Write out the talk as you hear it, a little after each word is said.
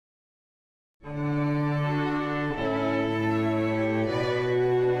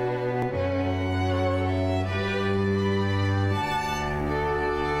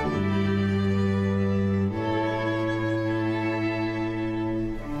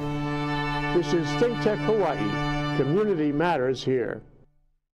This is ThinkTech Hawaii. Community matters here.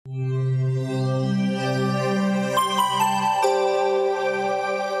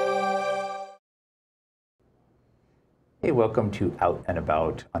 Hey, welcome to Out and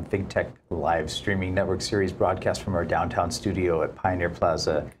About on ThinkTech live streaming network series broadcast from our downtown studio at Pioneer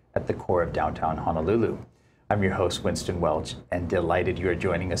Plaza at the core of downtown Honolulu. I'm your host, Winston Welch, and delighted you are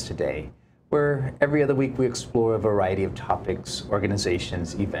joining us today, where every other week we explore a variety of topics,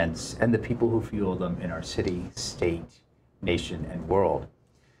 organizations, events, and the people who fuel them in our city, state, nation, and world.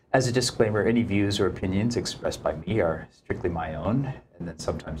 As a disclaimer, any views or opinions expressed by me are strictly my own, and then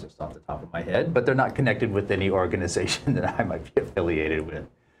sometimes just off the top of my head, but they're not connected with any organization that I might be affiliated with.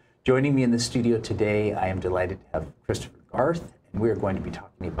 Joining me in the studio today, I am delighted to have Christopher Garth, and we are going to be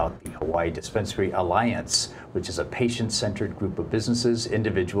talking about the Hawaii Dispensary Alliance, which is a patient-centered group of businesses,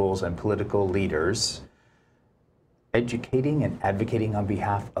 individuals, and political leaders educating and advocating on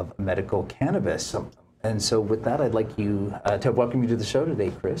behalf of medical cannabis. And so with that, I'd like you to welcome you to the show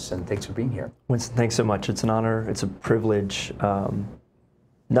today, Chris, and thanks for being here. Winston, thanks so much. It's an honor. It's a privilege,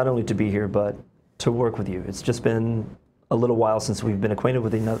 not only to be here, but to work with you. It's just been a little while since we've been acquainted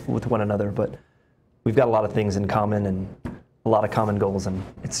with one another, but we've got a lot of things in common and a lot of common goals, and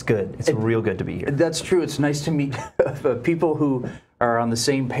it's good. It's real good to be here. That's true. It's nice to meet people who are on the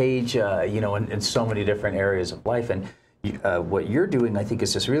same page, in so many different areas of life. And what you're doing, I think,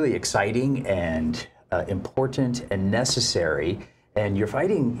 is just really exciting and important and necessary. And you're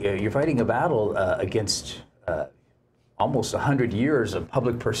fighting a battle against almost 100 years of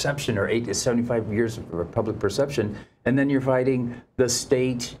public perception, or 8 to 75 years of public perception, and then you're fighting the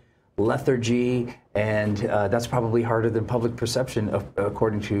state lethargy, and that's probably harder than public perception,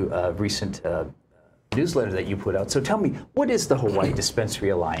 according to a recent newsletter that you put out. So tell me, what is the Hawaii Dispensary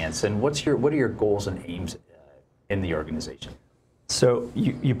Alliance, and what are your goals and aims in the organization? So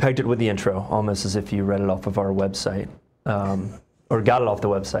you pegged it with the intro, almost as if you read it off of our website, or got it off the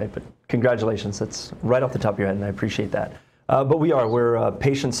website, but congratulations, that's right off the top of your head, and I appreciate that. But we're a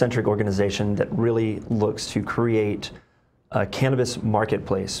patient-centric organization that really looks to create a cannabis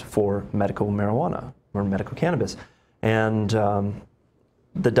marketplace for medical marijuana, or medical cannabis. And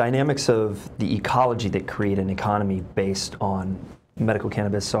the dynamics of the ecology that create an economy based on medical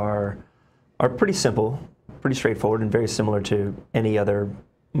cannabis are pretty simple, pretty straightforward, and very similar to any other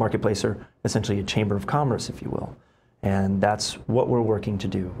marketplace, or essentially a chamber of commerce, if you will. And that's what we're working to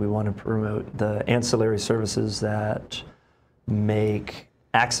do. We want to promote the ancillary services that make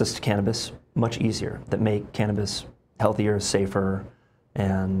access to cannabis much easier, that make cannabis healthier, safer,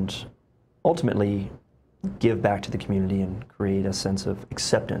 and ultimately give back to the community and create a sense of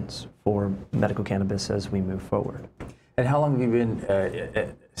acceptance for medical cannabis as we move forward. And how long have you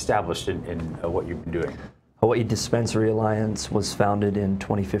been established in what you've been doing? Hawaii Dispensary Alliance was founded in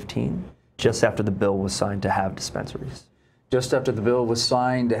 2015, just after the bill was signed to have dispensaries. Just after the bill was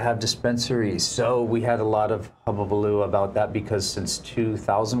signed to have dispensaries. So we had a lot of hubbubaloo about that, because since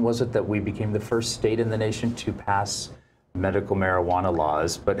 2000, was it, that we became the first state in the nation to pass medical marijuana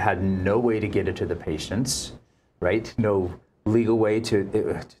laws, but had no way to get it to the patients, right? No legal way to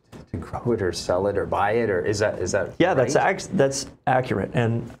grow it or sell it or buy it, or is that yeah, right? that's accurate.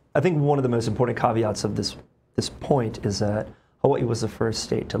 And I think one of the most important caveats of this point is that Hawaii was the first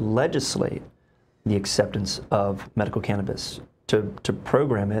state to legislate the acceptance of medical cannabis, to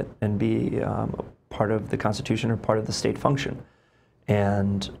program it and be part of the Constitution or part of the state function.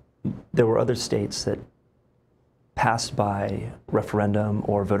 And there were other states that passed by referendum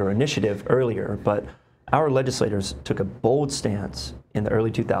or voter initiative earlier, but our legislators took a bold stance in the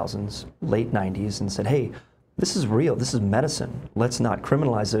early 2000s, late 90s, and said, hey, this is real, this is medicine. Let's not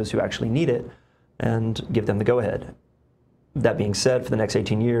criminalize those who actually need it and give them the go-ahead. That being said, for the next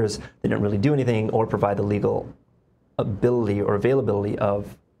 18 years, they didn't really do anything or provide the legal ability or availability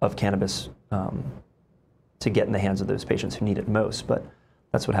of cannabis to get in the hands of those patients who need it most. But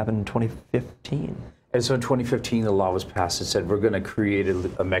that's what happened in 2015. And so in 2015, the law was passed that said we're going to create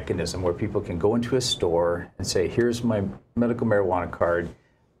a mechanism where people can go into a store and say, here's my medical marijuana card.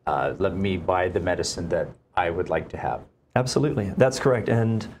 Let me buy the medicine that I would like to have. Absolutely. That's correct.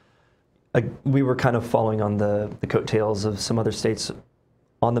 And we were kind of following on the coattails of some other states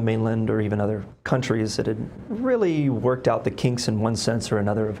on the mainland, or even other countries that had really worked out the kinks in one sense or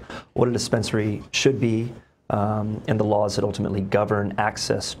another of what a dispensary should be, and the laws that ultimately govern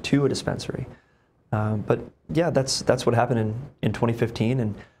access to a dispensary. But yeah, that's what happened in 2015,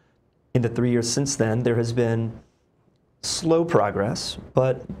 and in the 3 years since then, there has been slow progress,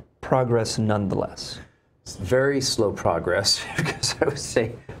 but progress nonetheless. It's very slow progress, because I would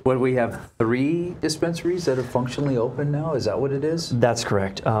say, what, we have 3 dispensaries that are functionally open now? Is that what it is? That's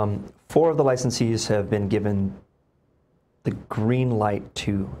correct. 4 of the licensees have been given the green light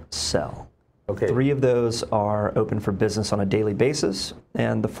to sell. Okay. 3 of those are open for business on a daily basis,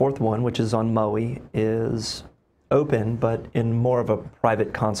 and the 4th one, which is on Maui, is open, but in more of a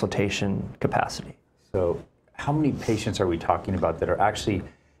private consultation capacity. So how many patients are we talking about that are actually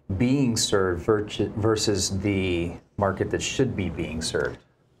being served versus the market that should be being served?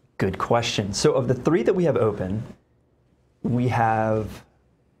 Good question. So of the 3 that we have open, we have,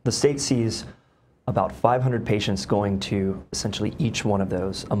 the state sees about 500 patients going to essentially each one of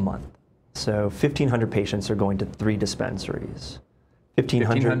those a month. So 1,500 patients are going to 3 dispensaries.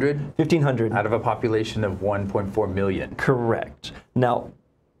 1,500? 1,500. Out of a population of 1.4 million. Correct. Now,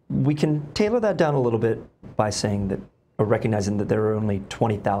 we can tailor that down a little bit by saying that, or recognizing that there are only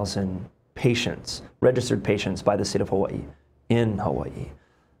 20,000 patients, registered patients by the state of Hawaii, in Hawaii.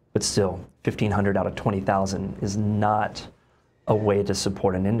 But still, 1,500 out of 20,000 is not a way to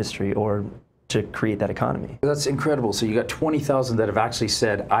support an industry or to create that economy. That's incredible. So you got 20,000 that have actually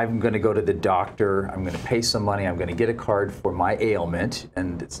said, I'm going to go to the doctor, I'm going to pay some money, I'm going to get a card for my ailment,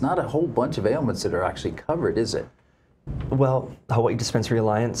 and it's not a whole bunch of ailments that are actually covered, is it? Well, the Hawaii Dispensary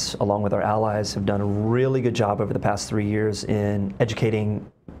Alliance, along with our allies, have done a really good job over the past 3 years in educating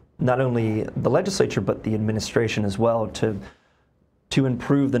not only the legislature, but the administration as well, to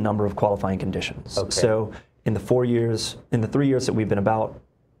improve the number of qualifying conditions. Okay. So in the 3 years that we've been about,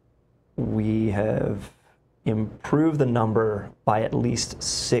 we have improved the number by at least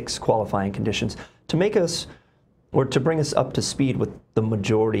 6 qualifying conditions to make us, or to bring us up to speed with the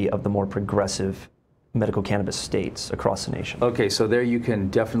majority of the more progressive medical cannabis states across the nation. Okay, so there you can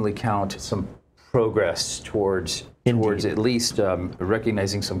definitely count some progress towards at least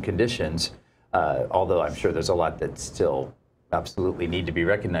recognizing some conditions, although I'm sure there's a lot that still absolutely need to be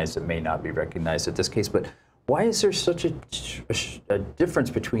recognized that may not be recognized at this case. But why is there such a difference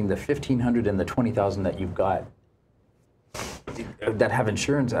between the 1,500 and the 20,000 that you've got that have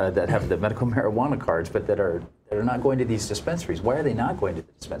insurance, that have the medical marijuana cards, but that are not going to these dispensaries? Why are they not going to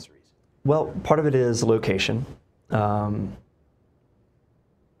the dispensaries? Well, part of it is location. 2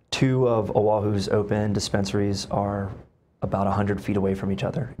 of Oahu's open dispensaries are about 100 feet away from each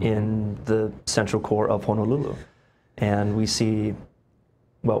other in the central core of Honolulu. And we see,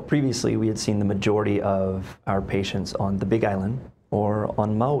 well, previously we had seen the majority of our patients on the Big Island or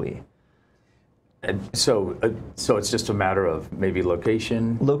on Maui. And so it's just a matter of maybe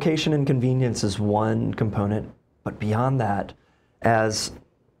location? Location and convenience is one component, but beyond that, as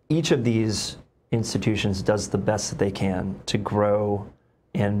each of these institutions does the best that they can to grow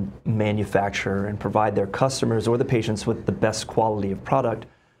and manufacture and provide their customers or the patients with the best quality of product,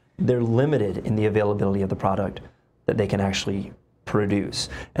 they're limited in the availability of the product that they can actually produce.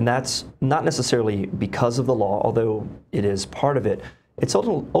 And that's not necessarily because of the law, although it is part of it. It's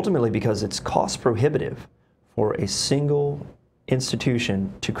ultimately because it's cost prohibitive for a single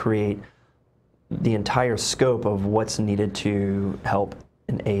institution to create the entire scope of what's needed to help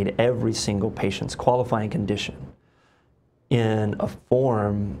and aid every single patient's qualifying condition in a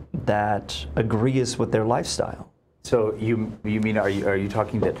form that agrees with their lifestyle. So you mean, are you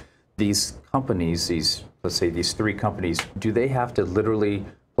talking that these companies, let's say these 3 companies, do they have to literally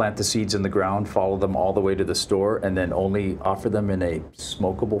plant the seeds in the ground, follow them all the way to the store, and then only offer them in a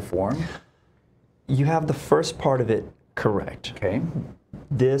smokable form? You have the first part of it correct. Okay.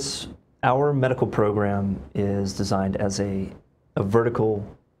 Our medical program is designed as a vertical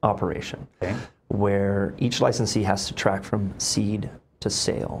operation, okay, where each licensee has to track from seed to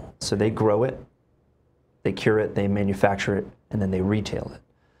sale. So they grow it, they cure it, they manufacture it, and then they retail it.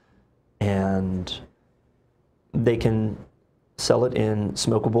 And they can sell it in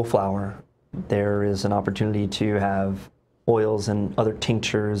smokable flower. There is an opportunity to have oils and other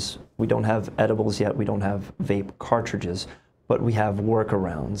tinctures. We don't have edibles yet, we don't have vape cartridges, but we have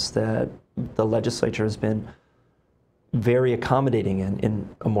workarounds that the legislature has been very accommodating in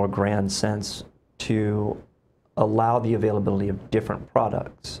a more grand sense to allow the availability of different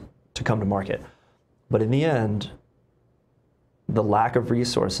products to come to market. But in the end, the lack of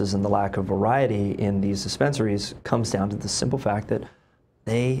resources and the lack of variety in these dispensaries comes down to the simple fact that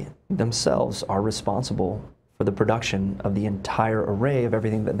they themselves are responsible for the production of the entire array of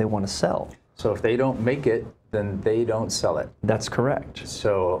everything that they want to sell. So if they don't make it, then they don't sell it. That's correct.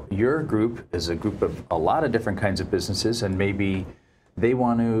 So your group is a group of a lot of different kinds of businesses, and maybe they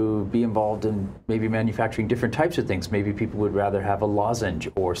want to be involved in maybe manufacturing different types of things. Maybe people would rather have a lozenge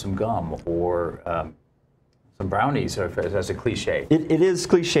or some gum or some brownies, or as a cliche. It is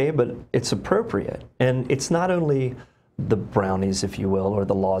cliche, but it's appropriate. And it's not only the brownies, if you will, or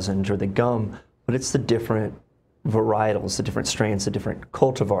the lozenge or the gum, but it's the different varietals, the different strains, the different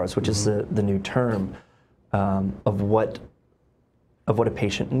cultivars, which is the new term of what a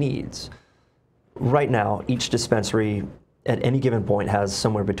patient needs. Right now, each dispensary at any given point has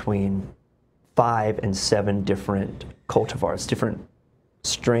somewhere between 5 and 7 different cultivars, different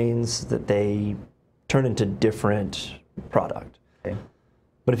strains that they turn into different product. Okay.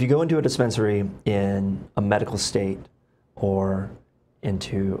 But if you go into a dispensary in a medical state or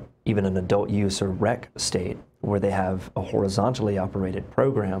into even an adult use or rec state where they have a horizontally operated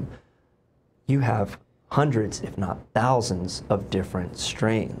program, you have hundreds, if not thousands, of different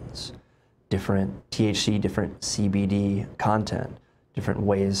strains, different THC, different CBD content, different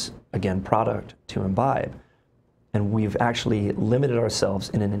ways, again, product to imbibe. And we've actually limited ourselves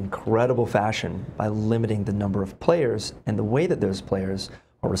in an incredible fashion by limiting the number of players and the way that those players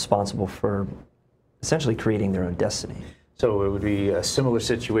are responsible for essentially creating their own destiny. So it would be a similar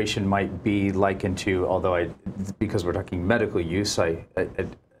situation might be likened to, although because we're talking medical use, I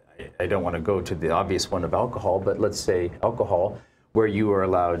don't want to go to the obvious one of alcohol, but let's say alcohol, where you are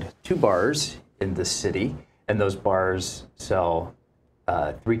allowed 2 bars in the city, and those bars sell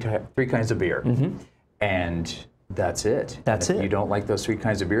three kinds of beer, and that's it. That's if it. you don't like those 3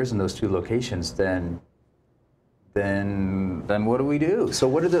 kinds of beers in those 2 locations, then what do we do? So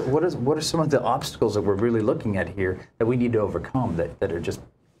what are some of the obstacles that we're really looking at here that we need to overcome that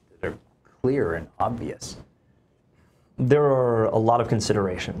are clear and obvious? There are a lot of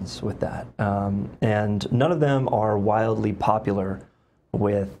considerations with that, and none of them are wildly popular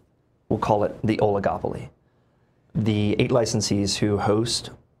with, we'll call it the oligopoly. The 8 licensees who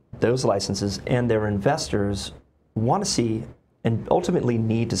host those licenses and their investors want to see and ultimately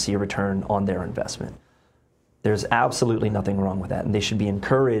need to see a return on their investment. There's absolutely nothing wrong with that, and they should be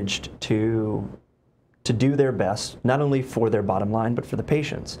encouraged to do their best, not only for their bottom line, but for the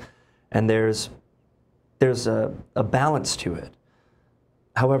patients. And there's a balance to it.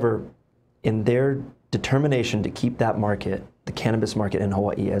 However, in their determination to keep that market, the cannabis market in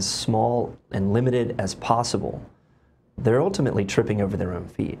Hawaii, as small and limited as possible, they're ultimately tripping over their own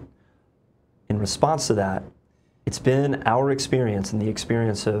feet. In response to that, it's been our experience and the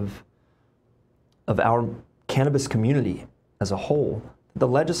experience of our cannabis community as a whole, the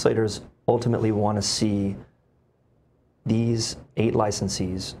legislators ultimately want to see these 8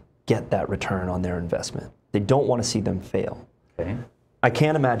 licensees get that return on their investment. They don't want to see them fail. Okay. I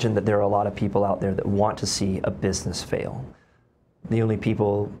can't imagine that there are a lot of people out there that want to see a business fail. The only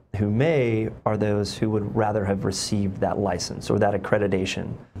people who may are those who would rather have received that license or that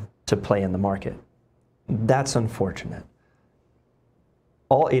accreditation to play in the market. That's unfortunate.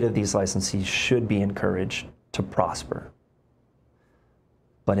 All 8 of these licensees should be encouraged to prosper.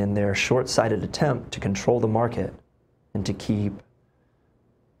 But in their short-sighted attempt to control the market and to keep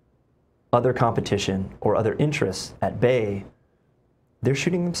other competition or other interests at bay, they're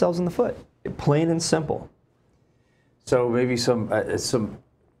shooting themselves in the foot, plain and simple. So maybe some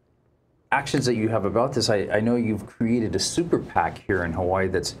actions that you have about this. I know you've created a super PAC here in Hawaii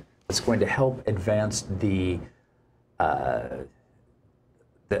that's going to help advance the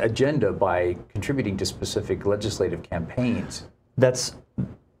agenda by contributing to specific legislative campaigns. That's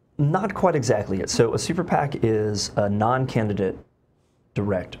not quite exactly it. So a super PAC is a non-candidate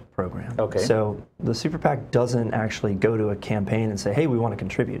direct program. Okay. So the super PAC doesn't actually go to a campaign and say, hey, we want to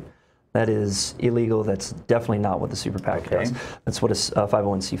contribute. That is illegal. That's definitely not what the super PAC does. That's what a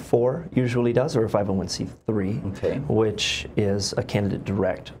 501c4 usually does, or a 501c3, which is a candidate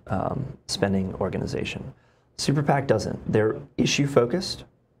direct spending organization. Super PAC doesn't. They're issue focused,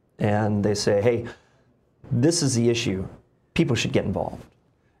 and they say, hey, this is the issue. People should get involved.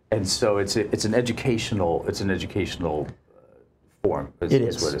 And so it's an educational form.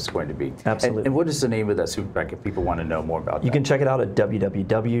 Is what it's going to be. Absolutely. And what is the name of that super PAC if people want to know more about that? You can check it out at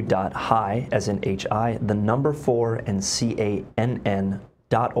www.hi, as in HI, the number 4 and CANN.org.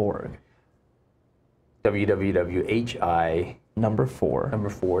 www.hi number 4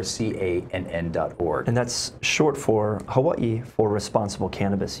 CANN.org. And that's short for Hawaii for Responsible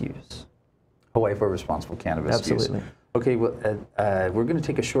Cannabis Use. Hawaii for Responsible Cannabis Use. Absolutely. Okay, well, we're going to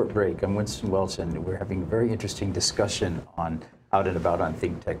take a short break. I'm Winston Welch, and we're having a very interesting discussion on Out and About on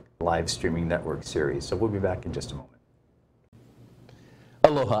ThinkTech live streaming network series. So we'll be back in just a moment.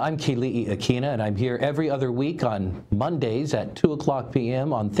 Aloha, I'm Keli'i Akina, and I'm here every other week on Mondays at 2:00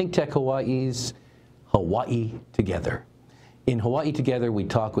 p.m. on ThinkTech Hawaii's Hawaii Together. In Hawaii Together, we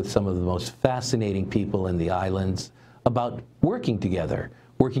talk with some of the most fascinating people in the islands about working together,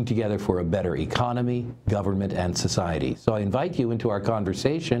 working together for a better economy, government, and society. So I invite you into our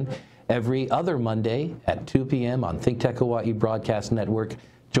conversation every other Monday at 2 p.m. on ThinkTech Hawaii Broadcast Network.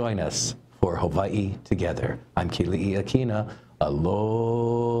 Join us for Hawaii Together. I'm Kili'i Akina.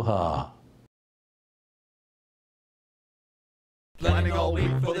 Aloha. Planning all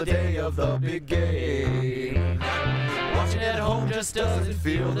week for the day of the big game. Watching at home just doesn't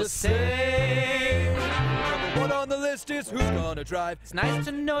feel the same. Number one on the list is who's gonna drive. It's nice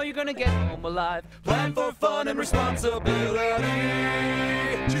to know you're gonna get home alive. Plan for fun and responsibility.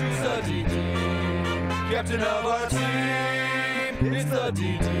 Choose the DD, captain of our team. It's the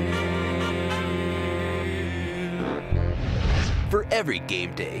DD. For every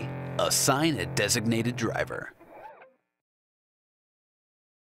game day, assign a designated driver.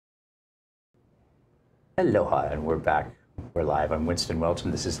 Aloha, and we're back. We're live. I'm Winston Welch,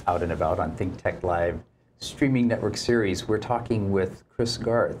 and this is Out and About on ThinkTech Live streaming network series. We're talking with Chris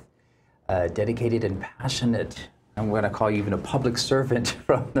Garth, dedicated and passionate, I'm going to call you even a public servant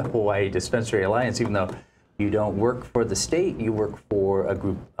from the Hawaii Dispensary Alliance, even though you don't work for the state, you work for a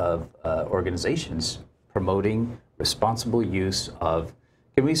group of organizations promoting responsible use of,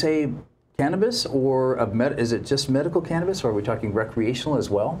 can we say cannabis, or is it just medical cannabis, or are we talking recreational as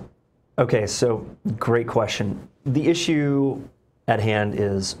well? Okay, so great question. The issue at hand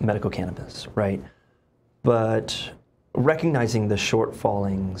is medical cannabis, right? But recognizing the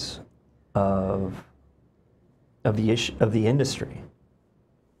shortfallings of the industry,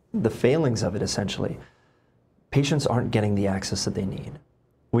 the failings of it essentially, patients aren't getting the access that they need.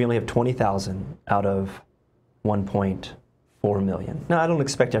 We only have 20,000 out of 1.4 million. Now, I don't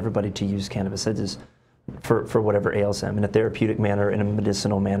expect everybody to use cannabis. It is for whatever ails them in a therapeutic manner, in a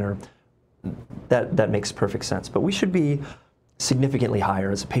medicinal manner. That makes perfect sense. But we should be significantly higher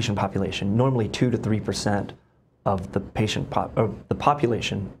as a patient population. Normally 2 to 3% of the the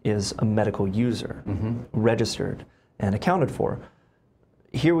population is a medical user, registered and accounted for.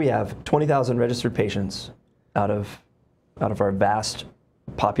 Here we have 20,000 registered patients out of our vast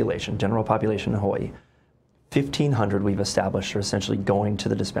population, general population in Hawaii. 1,500 we've established are essentially going to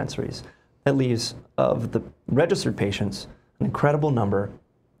the dispensaries. That leaves, of the registered patients, an incredible number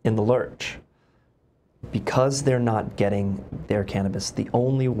in the lurch. Because they're not getting their cannabis, the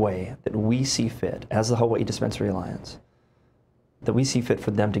only way that we see fit, as the Hawaii Dispensary Alliance, that we see fit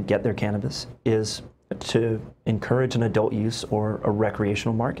for them to get their cannabis is to encourage an adult use or a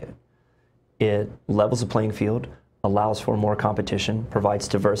recreational market. It levels the playing field, allows for more competition, provides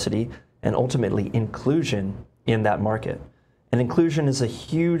diversity, and ultimately inclusion in that market. And inclusion is a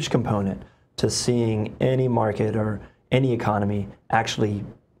huge component to seeing any market or any economy actually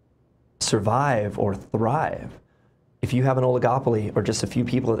survive or thrive. If you have an oligopoly or just a few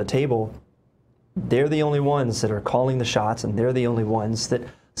people at the table, they're the only ones that are calling the shots, and they're the only ones that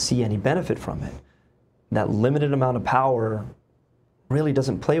see any benefit from it. That limited amount of power really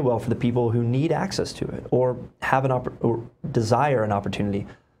doesn't play well for the people who need access to it or have or desire an opportunity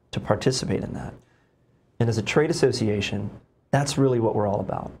to participate in that. And as a trade association, that's really what we're all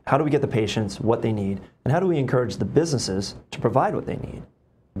about. How do we get the patients what they need, and how do we encourage the businesses to provide what they need?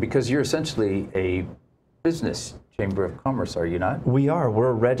 Because you're essentially a business chamber of commerce, are you not? We are. We're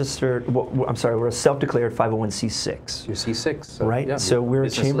a registered, we're a self-declared 501c6. You're C6. So, right? yeah, so we're a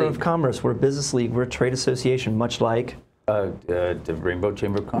chamber league. of commerce. We're a business league. We're a trade association, much like the Rainbow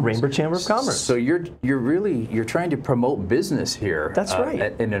Chamber of Commerce. Rainbow Chamber of Commerce. So you're trying to promote business here. That's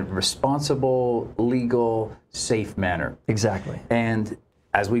right. In a responsible, legal, safe manner. Exactly. And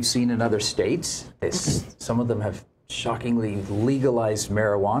as we've seen in other states, some of them have shockingly legalized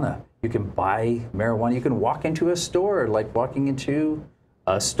marijuana. You can buy marijuana. You can walk into a store, like walking into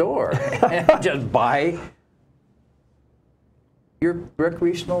a store, and just buy your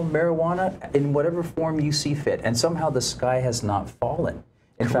recreational marijuana in whatever form you see fit. And somehow the sky has not fallen.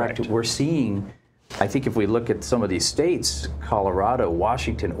 In Correct. fact, we're seeing, I think if we look at some of these states, Colorado,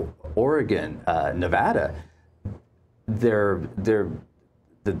 Washington, Oregon, Nevada,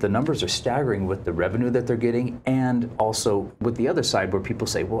 the numbers are staggering with the revenue that they're getting, and also with the other side where people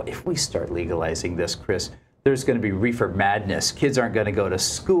say, well, if we start legalizing this, Chris, there's going to be reefer madness. Kids aren't going to go to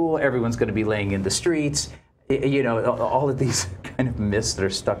school. Everyone's going to be laying in the streets. You know, all of these kind of myths that are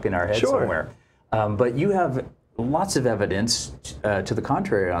stuck in our heads somewhere. But you have lots of evidence to the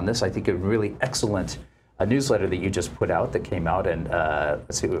contrary on this. I think a really excellent newsletter that you just put out that came out, and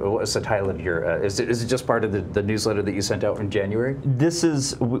let's see, what was the title of your, is it just part of the newsletter that you sent out in January? This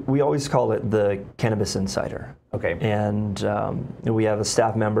is, we always call it the Cannabis Insider. Okay. And we have a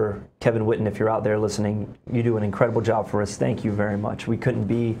staff member, Kevin Witten, if you're out there listening, you do an incredible job for us. Thank you very much. We couldn't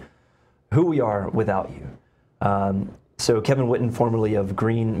be who we are without you. So Kevin Witten, formerly of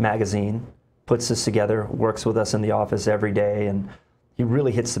Green Magazine, puts this together, works with us in the office every day, and he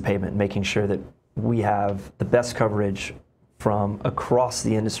really hits the pavement, making sure that we have the best coverage from across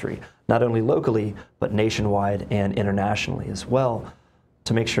the industry, not only locally, but nationwide and internationally as well,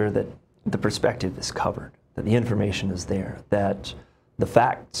 to make sure that the perspective is covered, that the information is there, that the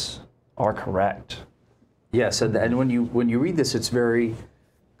facts are correct. Yes, and when you read this, it's very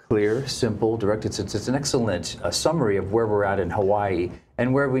clear, simple, direct. It's an excellent summary of where we're at in Hawaii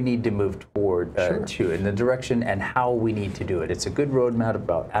and where we need to move toward to, in the direction and how we need to do it. It's a good roadmap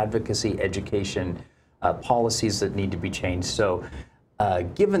about advocacy, education, policies that need to be changed. So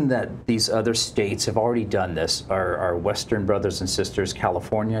given that these other states have already done this, our Western brothers and sisters,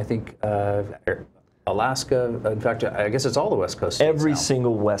 California, I think, Alaska, in fact, I guess it's all the West Coast states Every now.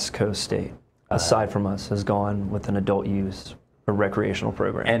 single West Coast state, aside from us, has gone with an adult use or recreational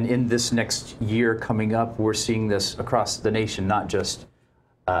program. And in this next year coming up, we're seeing this across the nation, not just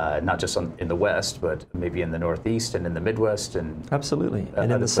in the West, but maybe in the Northeast and in the Midwest and Absolutely,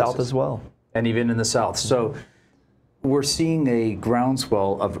 and in the South as well. And even in the South. So we're seeing a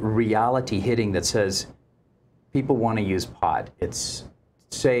groundswell of reality hitting that says people want to use pot. It's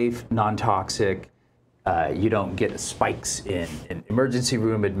safe, non-toxic. You don't get spikes in emergency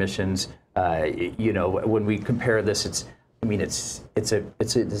room admissions. You know, when we compare this, it's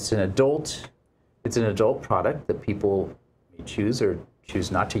an adult product that people choose or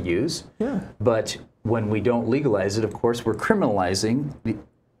choose not to use. Yeah. But when we don't legalize it, of course, we're criminalizing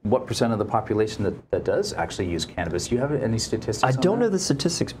what percent of the population that does actually use cannabis. Do you have any statistics I on don't that? know the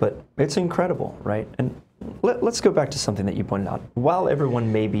statistics, but it's incredible, right? And let's go back to something that you pointed out. While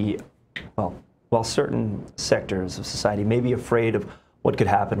everyone may be, while certain sectors of society may be afraid of what could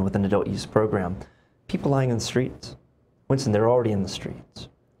happen with an adult use program, people lying in the streets, Winston, they're already in the streets.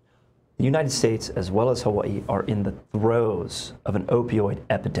 The United States, as well as Hawaii, are in the throes of an opioid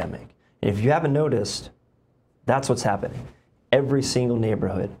epidemic. And if you haven't noticed, that's what's happening. Every single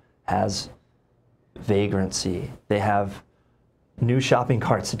neighborhood has vagrancy. They have new shopping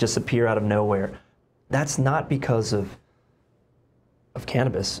carts that just appear out of nowhere. That's not because of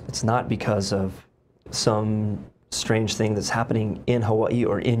cannabis. It's not because of some strange thing that's happening in Hawaii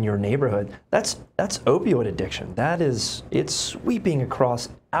or in your neighborhood. That's opioid addiction. It's sweeping across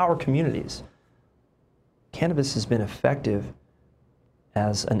our communities. Cannabis has been effective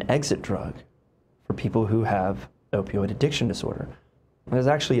as an exit drug for people who have opioid addiction disorder. There's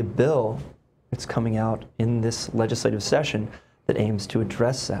actually a bill that's coming out in this legislative session that aims to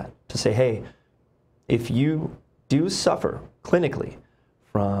address that, to say, hey, if you do suffer clinically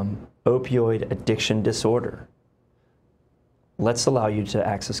from opioid addiction disorder, let's allow you to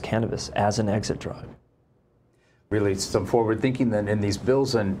access cannabis as an exit drug. Really some forward thinking then in these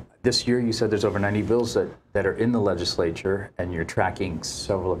bills. And this year you said there's over 90 bills that are in the legislature, and you're tracking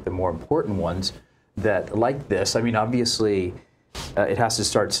several of the more important ones that, like this, I mean, obviously it has to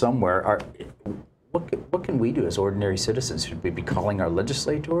start somewhere. What can we do as ordinary citizens? Should we be calling our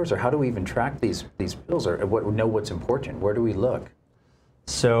legislators, or how do we even track these bills, or know what's important? Where do we look?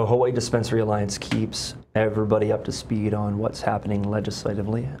 So Hawaii Dispensary Alliance keeps everybody up to speed on what's happening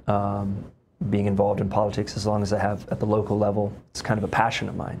legislatively. Being involved in politics as long as I have at the local level, it's kind of a passion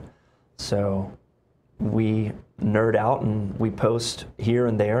of mine. So we nerd out and we post here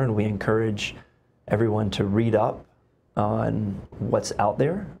and there, and we encourage everyone to read up on what's out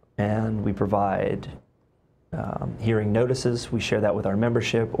there, and we provide hearing notices. We share that with our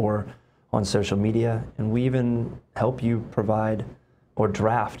membership or on social media, and we even help you provide or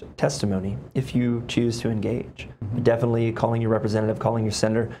draft testimony if you choose to engage. Mm-hmm. Definitely calling your representative, calling your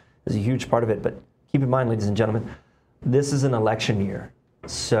senator is a huge part of it, but keep in mind, ladies and gentlemen, this is an election year,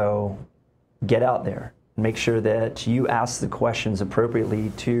 so get out there. Make sure that you ask the questions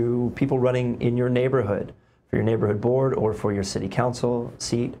appropriately to people running in your neighborhood, for your neighborhood board or for your city council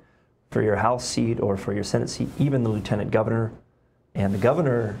seat, for your House seat or for your Senate seat. Even the lieutenant governor and the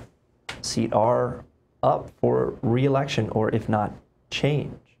governor seat are up for re-election, or if not,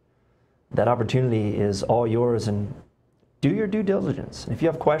 change. That opportunity is all yours, and do your due diligence. If you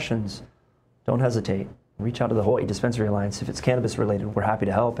have questions, don't hesitate. Reach out to the Hawaii Dispensary Alliance. If it's cannabis related, we're happy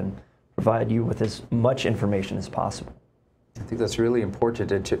to help and provide you with as much information as possible. I think that's really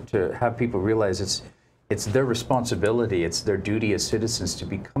important to have people realize it's their responsibility, it's their duty as citizens to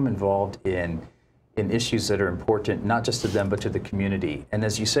become involved in issues that are important, not just to them, but to the community. And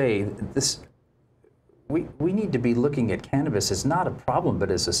as you say, we need to be looking at cannabis as not a problem,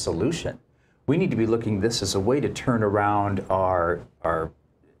 but as a solution. We need to be looking at this as a way to turn around our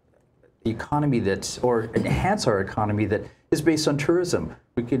economy or enhance our economy that is based on tourism.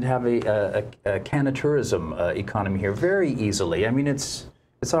 We could have a canna tourism economy here very easily. I mean, it's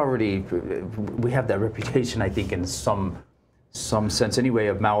already, we have that reputation, I think, in some sense anyway,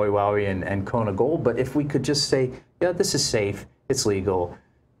 of Maui Wowie and Kona Gold. But if we could just say, yeah, this is safe, it's legal,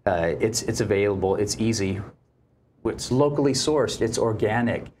 it's available, it's easy, it's locally sourced, it's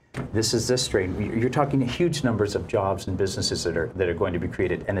organic. This is this strain. You're talking huge numbers of jobs and businesses that are going to be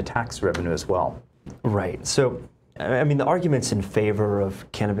created, and a tax revenue as well. Right. So, I mean, the arguments in favor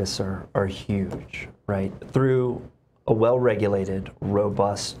of cannabis are huge, right? Through a well-regulated,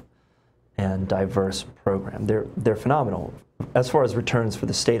 robust, and diverse program, they're phenomenal. As far as returns for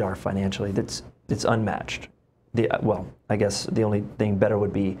the state are financially, it's unmatched. Well, I guess the only thing better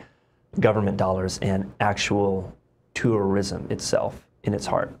would be government dollars and actual tourism itself in its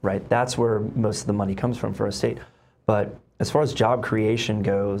heart, right? That's where most of the money comes from for a state. But as far as job creation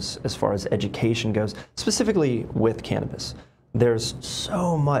goes, as far as education goes, specifically with cannabis, there's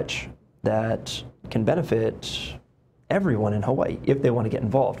so much that can benefit everyone in Hawaii if they want to get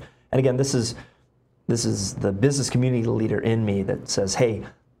involved. And again, this is the business community leader in me that says, hey,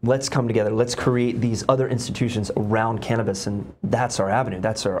 let's come together, let's create these other institutions around cannabis, and that's our avenue,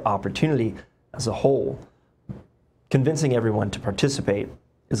 that's our opportunity as a whole. Convincing everyone to participate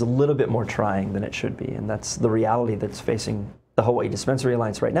is a little bit more trying than it should be, and that's the reality that's facing the Hawaii Dispensary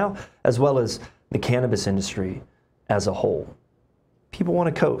Alliance right now, as well as the cannabis industry as a whole. People want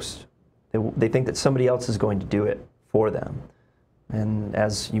to coast. They think that somebody else is going to do it for them. And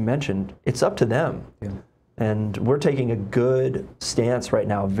as you mentioned, it's up to them. Yeah. And we're taking a good stance right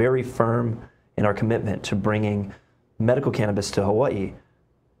now, very firm in our commitment to bringing medical cannabis to Hawaii.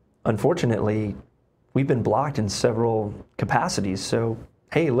 Unfortunately, we've been blocked in several capacities, so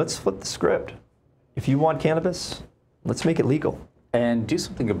hey, let's flip the script. If you want cannabis, let's make it legal. And do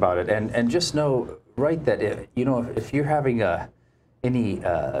something about it. And just know, right, that if you're having any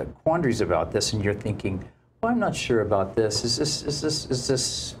quandaries about this and you're thinking, well, I'm not sure about this, is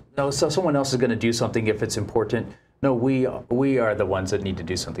this, no, so someone else is going to do something if it's important. No, we are the ones that need to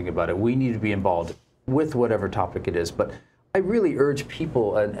do something about it. We need to be involved with whatever topic it is. But I really urge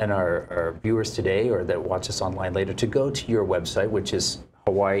people and our viewers today, or that watch us online later, to go to your website, which is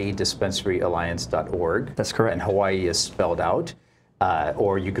hawaiidispensaryalliance.org. That's correct. And Hawaii is spelled out.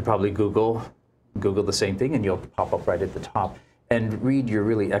 Or you could probably Google the same thing, and you'll pop up right at the top. And read your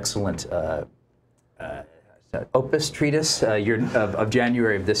really excellent opus treatise of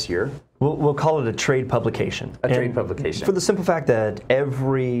January of this year. We'll call it a trade publication. Trade publication. For the simple fact that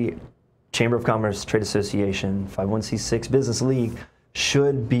every Chamber of Commerce, Trade Association, 501c6 Business League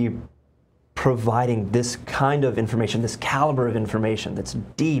should be providing this kind of information, this caliber of information that's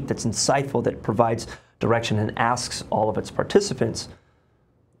deep, that's insightful, that provides direction and asks all of its participants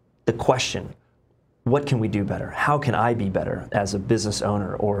the question, what can we do better? How can I be better as a business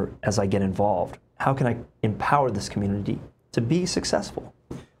owner or as I get involved? How can I empower this community to be successful?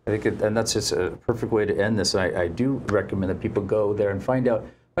 I think, and that's just a perfect way to end this. I do recommend that people go there and find out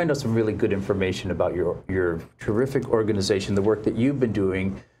some really good information about your terrific organization, the work that you've been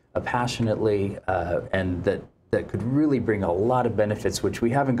doing passionately, and that could really bring a lot of benefits, which we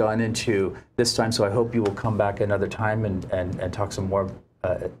haven't gone into this time. So I hope you will come back another time and talk some more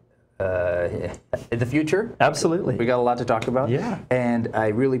in the future. Absolutely. We got a lot to talk about. Yeah. And I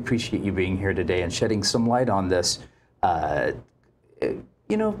really appreciate you being here today and shedding some light on this,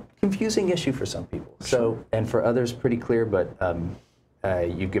 confusing issue for some people. Sure. So, and for others, pretty clear, but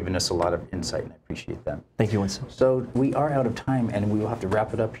you've given us a lot of insight, and I appreciate that. Thank you, Winston. So we are out of time, and we will have to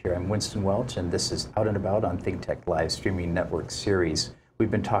wrap it up here. I'm Winston Welch, and this is Out and About on ThinkTech Live Streaming Network series.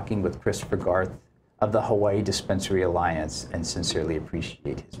 We've been talking with Christopher Garth of the Hawaii Dispensary Alliance, and sincerely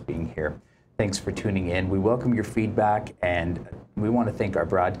appreciate his being here. Thanks for tuning in. We welcome your feedback, and we want to thank our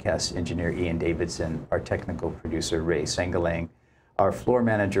broadcast engineer, Ian Davidson, our technical producer, Ray Sangalang, our floor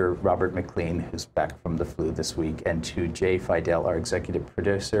manager, Robert McLean, who's back from the flu this week, and to Jay Fidel, our executive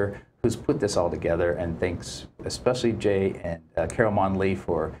producer, who's put this all together. And thanks especially Jay and Carol Monley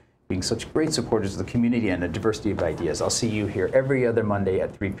for being such great supporters of the community and a diversity of ideas. I'll see you here every other Monday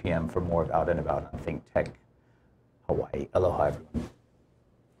at 3 p.m. for more of Out and About on ThinkTech Hawaii. Aloha, everyone.